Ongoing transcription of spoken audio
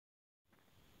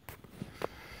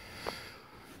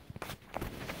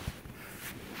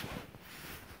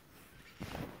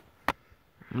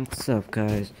What's up,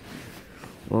 guys?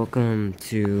 Welcome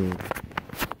to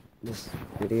this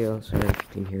video. Sorry if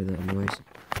you can hear that noise.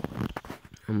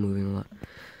 I'm moving a lot.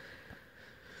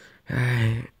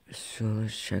 Alright, so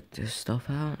let's check this stuff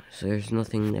out. So there's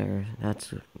nothing there.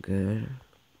 That's good.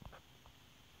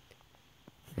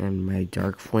 And my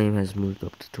dark flame has moved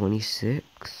up to 26.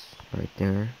 Right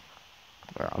there.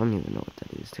 Or I don't even know what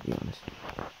that is, to be honest.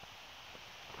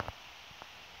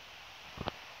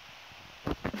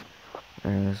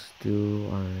 Alright, let's do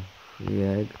our free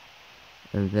egg.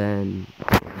 And then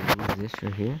we're gonna use this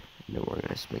right here. And then we're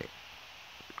gonna spin it.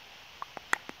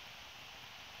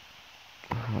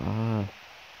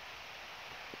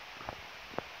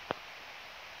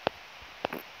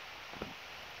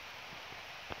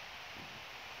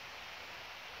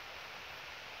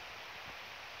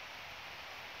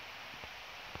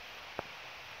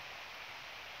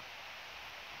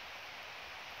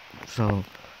 So,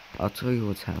 I'll tell you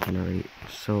what's happening already.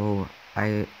 So,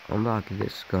 I unlocked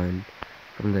this gun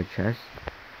from the chest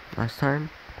last time.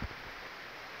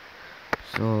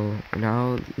 So,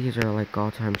 now these are like all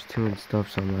times 2 and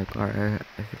stuff. So, I'm like, alright,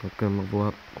 I think I'm gonna level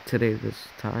up. Today, this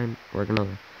time, we're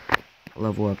gonna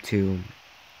level up to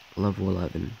level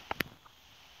 11.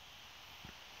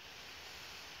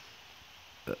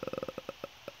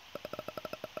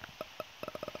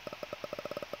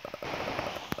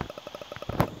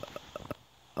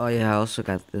 Oh yeah, I also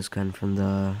got this gun from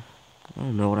the... I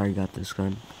don't know what I got this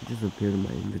gun. It just appeared in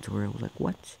my inventory. I was like,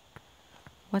 what?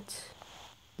 What?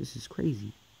 This is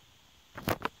crazy.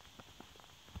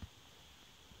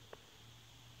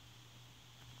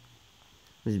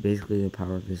 This is basically the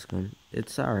power of this gun.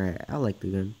 It's alright. I like the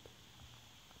gun.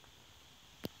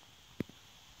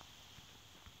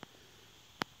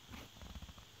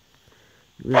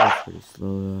 Really pretty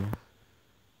slow though.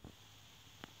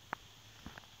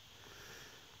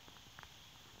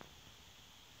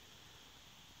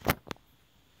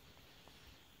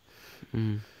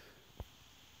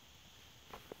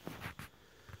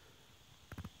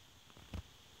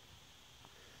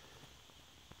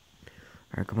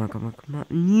 Alright, come on, come on, come on.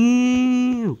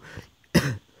 No!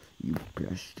 You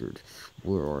bastard.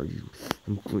 Where are you?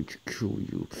 I'm going to kill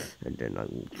you. And then I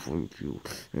will point you.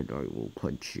 And I will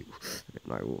punch you.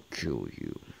 And I will kill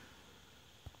you.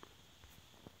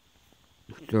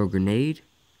 Throw a grenade?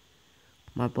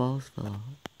 My balls fell off.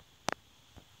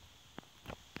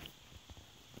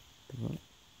 What?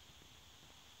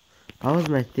 How is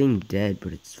my thing dead,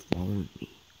 but it's following me?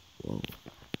 Whoa.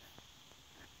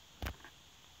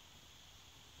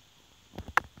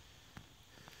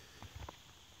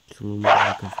 So let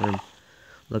me confirm.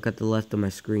 Look at the left of my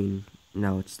screen.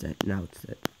 Now it's dead. Now it's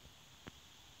dead.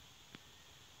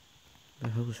 What the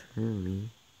hell is hurting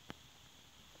me?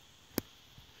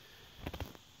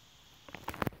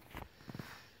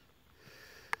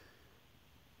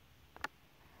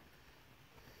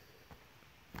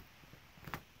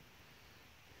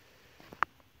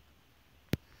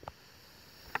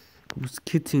 Who's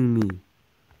kidding me?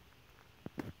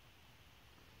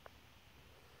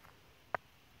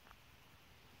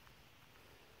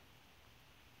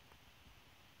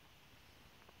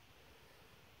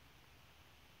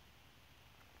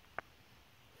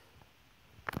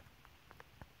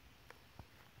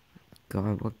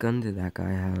 God, what gun did that guy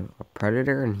have? A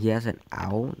Predator and he has an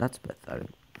owl? That's pathetic.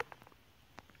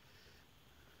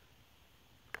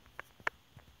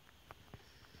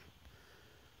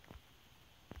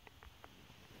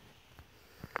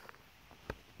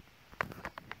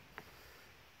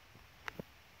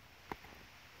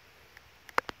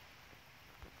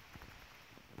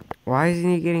 Why isn't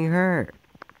he getting hurt?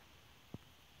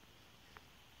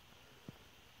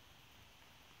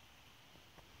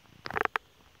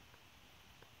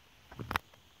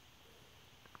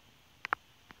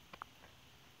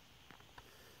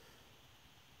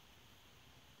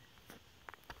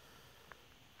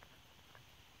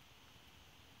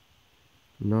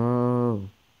 No.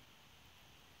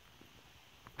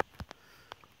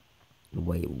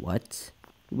 Wait, what?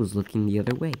 He was looking the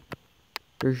other way.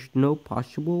 There's no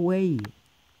possible way.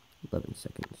 11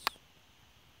 seconds.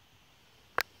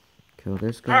 Kill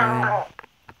this guy.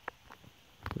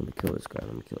 Let me kill this guy.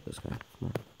 Let me kill this guy.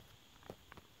 Come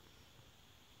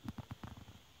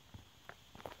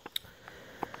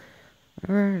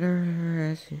on.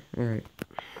 Alright, I see. Alright.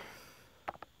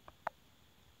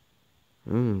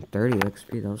 30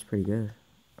 XP. That was pretty good.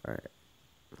 Alright.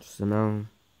 So now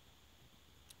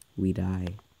we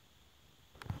die.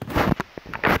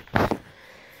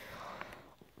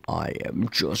 I am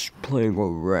just playing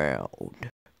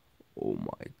around. Oh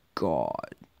my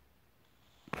god.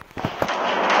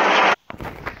 I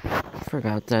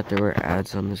forgot that there were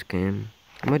ads on this game.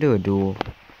 I'm gonna do a duel.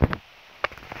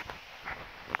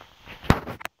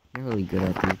 I'm really good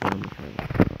at these, but I'm gonna try.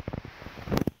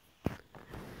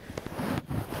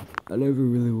 I never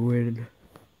really win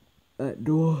at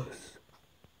duels.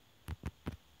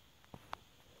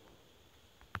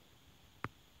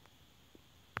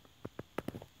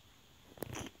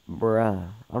 Bruh,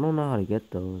 I don't know how to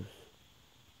get those.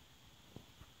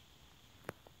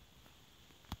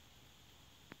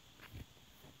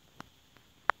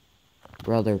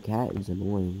 Bro, their cat is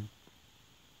annoying.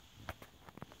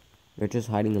 They're just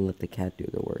hiding and let the cat do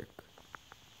the work.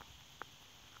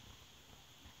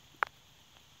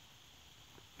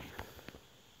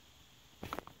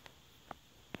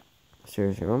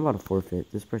 Seriously, I'm about to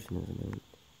forfeit. This person doesn't know.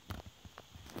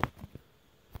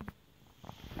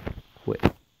 Quit.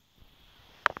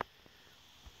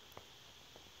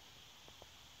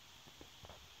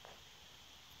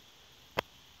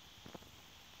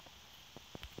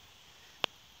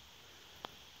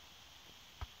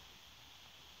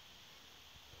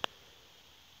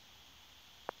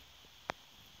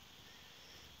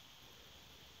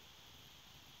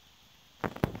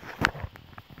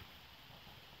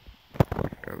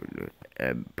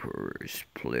 Emperor's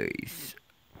place.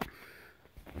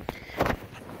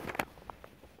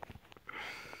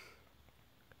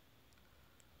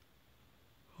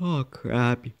 Oh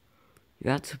crap. You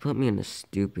got to put me in a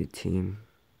stupid team.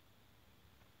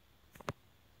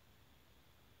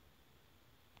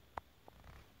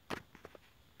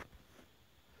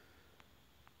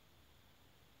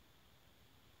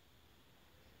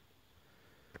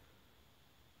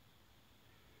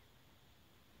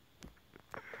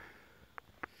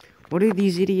 What are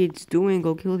these idiots doing?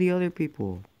 Go kill the other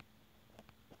people.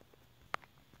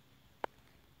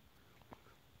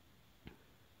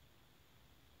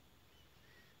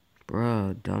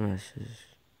 Bruh,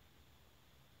 dumbasses.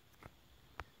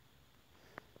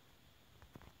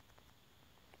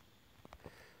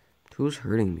 Who's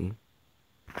hurting me?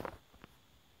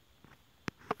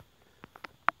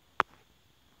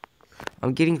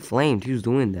 I'm getting flamed. Who's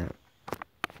doing that?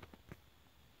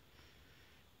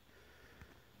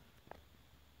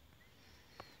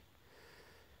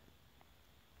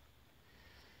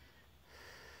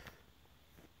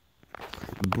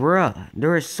 Bruh,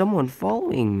 there is someone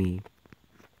following me.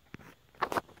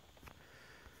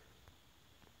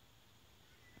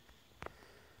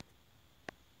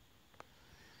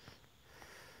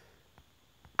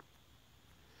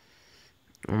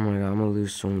 Oh my god, I'm gonna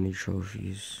lose so many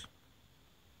trophies.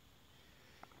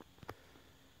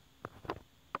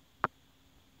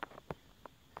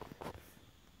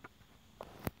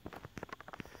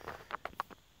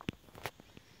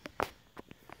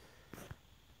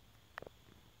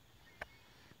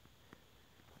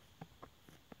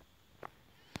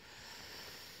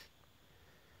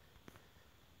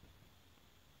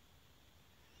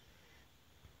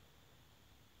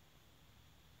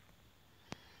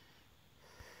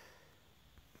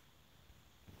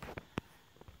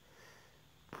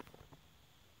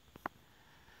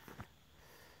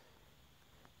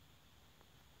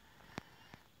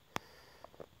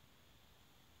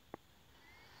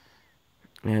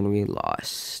 And we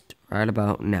lost right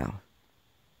about now.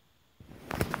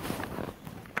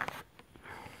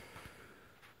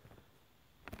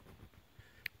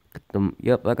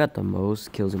 Yep, I got the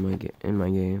most kills in my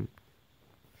game.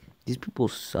 These people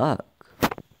suck.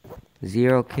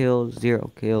 0 kills,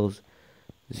 0 kills,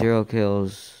 0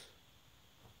 kills,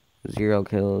 0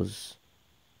 kills.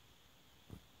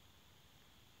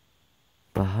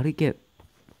 But how do you get...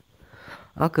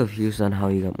 I'm confused on how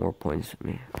you got more points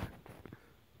than me.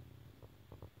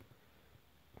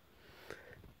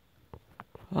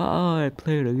 Oh, I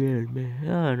played again, man.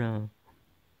 Oh no.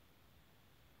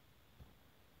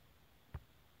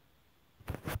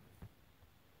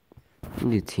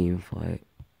 Need a team fight.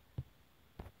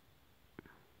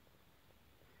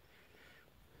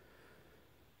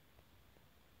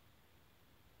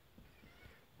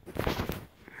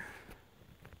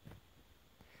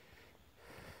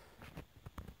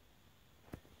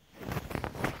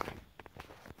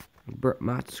 Bro,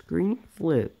 my screen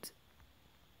flipped.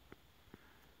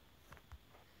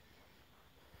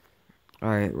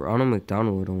 Alright, Ronald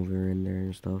McDonald over in there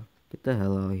and stuff. Get the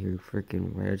hell out of here,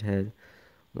 freaking redhead.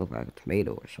 Look like a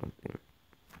tomato or something.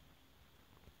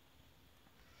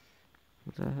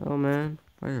 What the hell, man?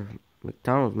 Why are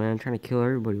McDonald's, man, trying to kill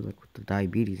everybody, like with the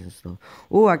diabetes and stuff.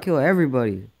 Oh, I kill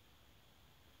everybody.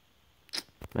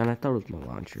 Man, I thought it was my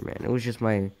launcher, man. It was just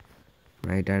my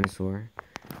dinosaur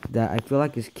that I feel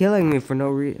like is killing me for no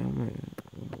reason.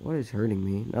 Oh my, what is hurting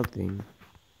me? Nothing.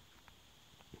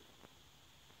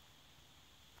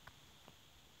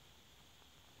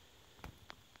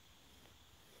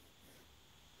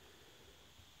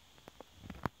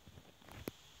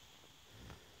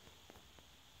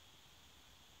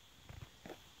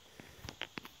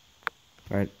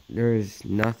 Alright, there is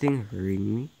nothing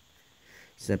hurting me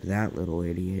except that little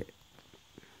idiot.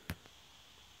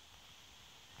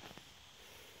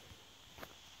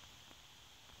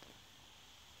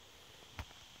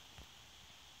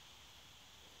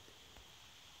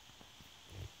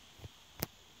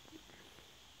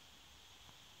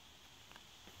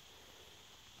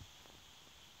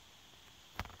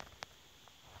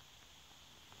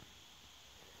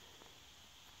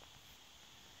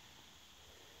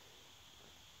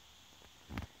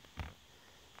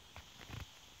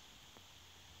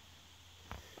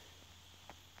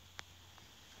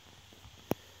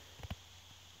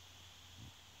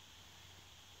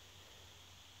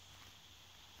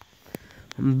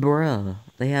 Bruh,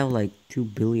 they have like 2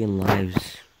 billion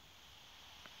lives.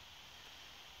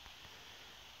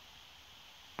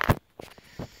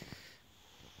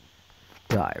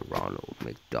 Die, Ronald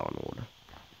McDonald.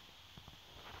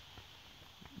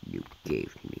 You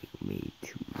gave me way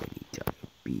too many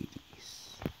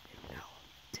diabetes, and now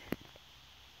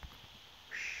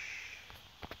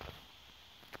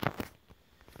I'm dead.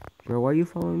 Bro, why are you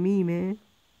following me, man?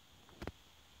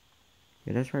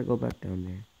 Yeah, that's right, go back down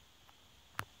there.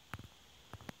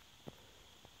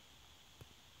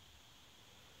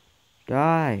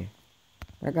 Die!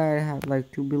 That guy had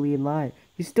like 2 billion lives.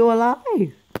 He's still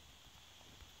alive!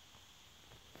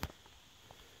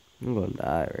 I'm gonna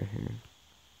die right here.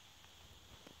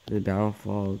 The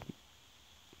downfall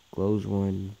glows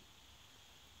one.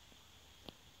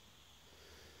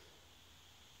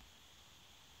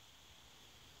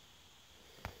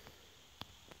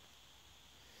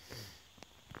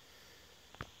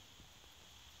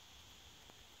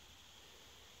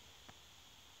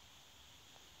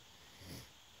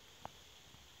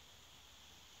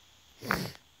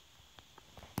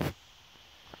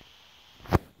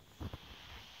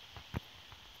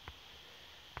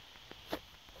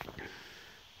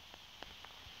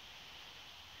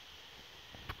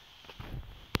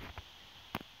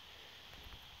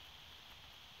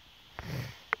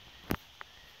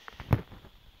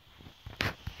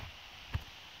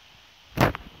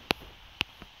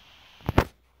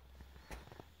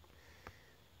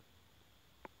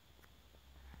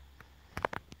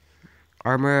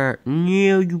 Armor!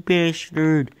 No, you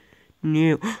bastard!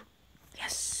 No!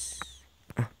 Yes!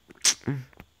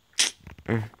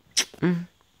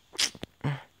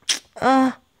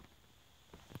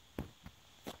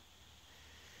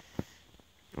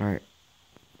 Alright,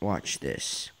 watch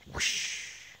this.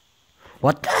 Whoosh.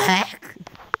 What the heck?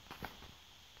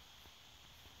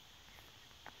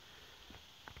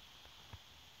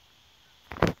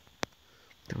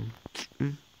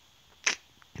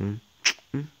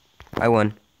 I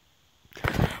won.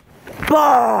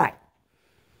 Boy!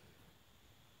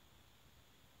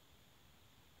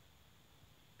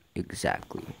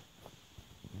 Exactly.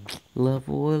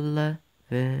 Level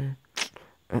 11.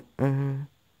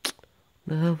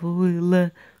 Level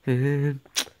 11.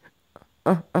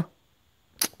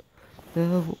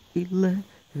 Level 11.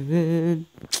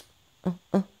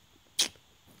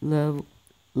 Level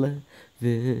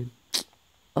 11.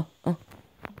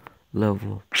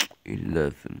 Level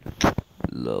 11.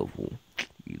 Level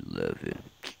 11.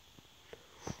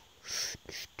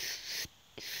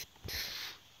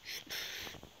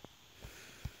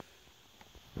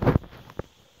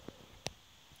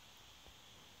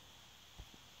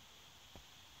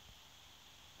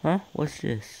 Huh? What's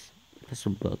this? That's a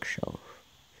bookshelf.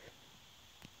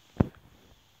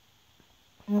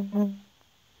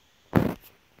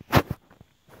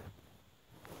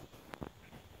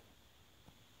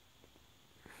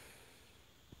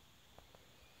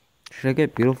 Should I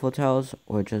get beautiful tiles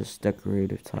or just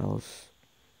decorative tiles?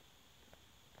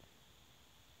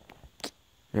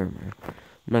 Never mind. I'm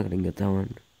not gonna get that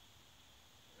one.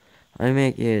 I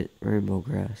may get rainbow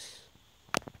grass.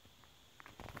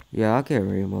 Yeah, I'll get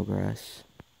rainbow grass.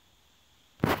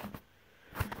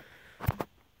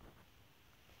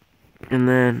 And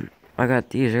then I got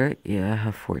these, right? Yeah, I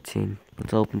have 14.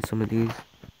 Let's open some of these.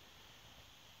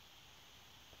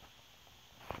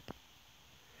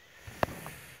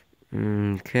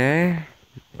 Okay.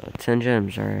 10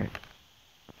 gems, alright.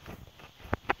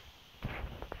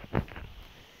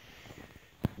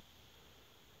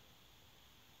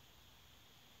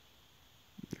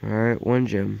 Alright, 1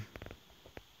 gem.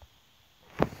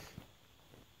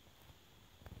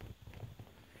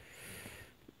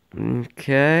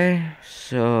 Okay,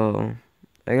 so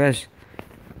I guess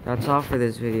that's all for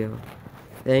this video.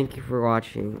 Thank you for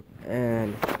watching,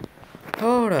 and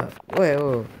hold up, wait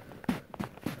a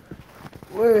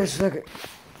second.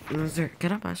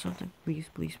 Can I buy something? Please,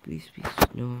 please, please, please.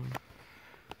 No.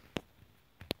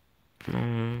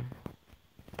 No.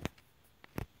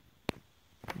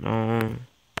 No.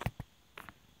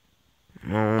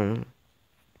 No.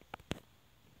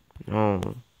 No.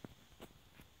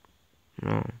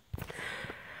 No.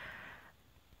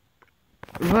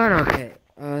 But okay.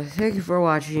 Thank you for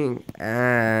watching.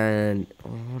 And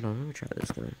hold on, let me try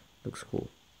this gun. Looks cool.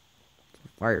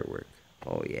 Firework.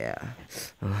 Oh yeah.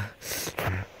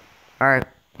 Alright.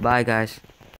 Bye guys.